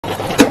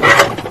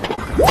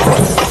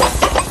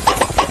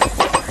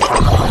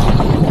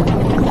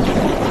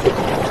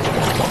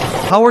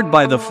Powered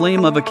by the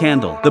flame of a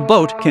candle, the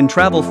boat can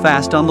travel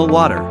fast on the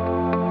water.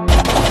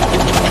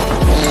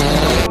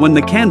 When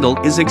the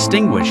candle is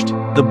extinguished,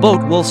 the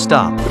boat will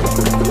stop.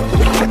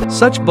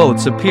 Such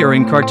boats appear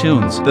in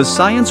cartoons. Does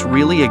science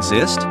really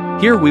exist?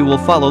 Here we will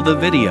follow the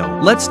video.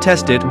 Let's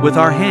test it with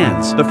our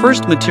hands. The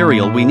first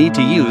material we need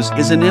to use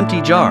is an empty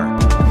jar.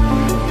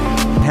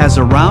 It has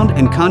a round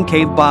and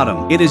concave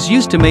bottom. It is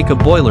used to make a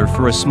boiler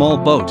for a small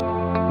boat.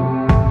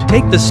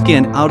 Take the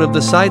skin out of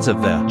the sides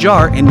of the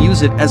jar and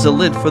use it as a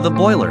lid for the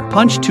boiler.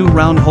 Punch 2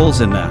 round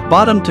holes in the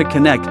bottom to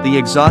connect the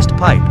exhaust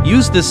pipe.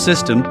 Use this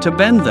system to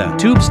bend the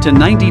tubes to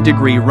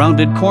 90-degree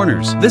rounded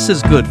corners. This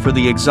is good for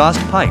the exhaust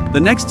pipe.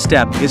 The next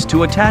step is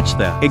to attach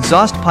the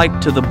exhaust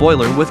pipe to the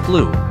boiler with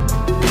glue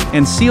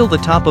and seal the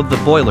top of the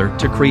boiler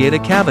to create a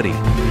cavity.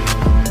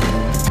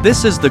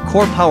 This is the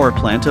core power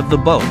plant of the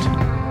boat.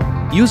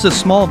 Use a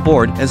small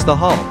board as the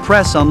hull.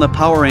 Press on the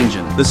power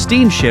engine. The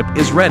steamship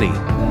is ready.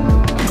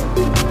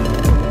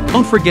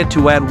 Don't forget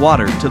to add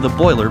water to the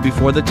boiler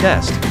before the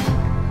test.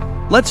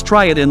 Let's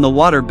try it in the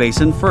water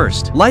basin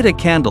first. Light a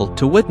candle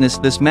to witness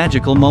this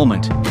magical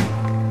moment.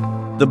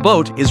 The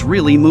boat is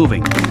really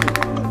moving,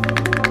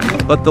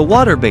 but the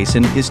water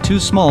basin is too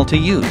small to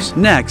use.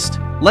 Next,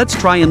 let's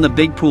try in the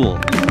big pool.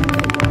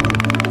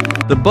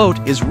 The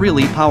boat is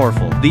really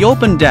powerful. The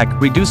open deck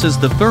reduces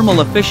the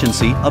thermal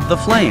efficiency of the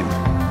flame.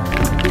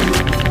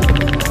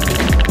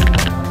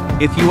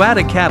 If you add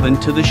a cabin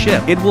to the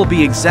ship, it will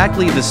be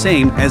exactly the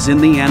same as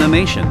in the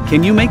animation.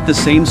 Can you make the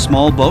same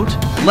small boat?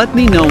 Let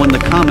me know in the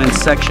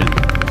comments section.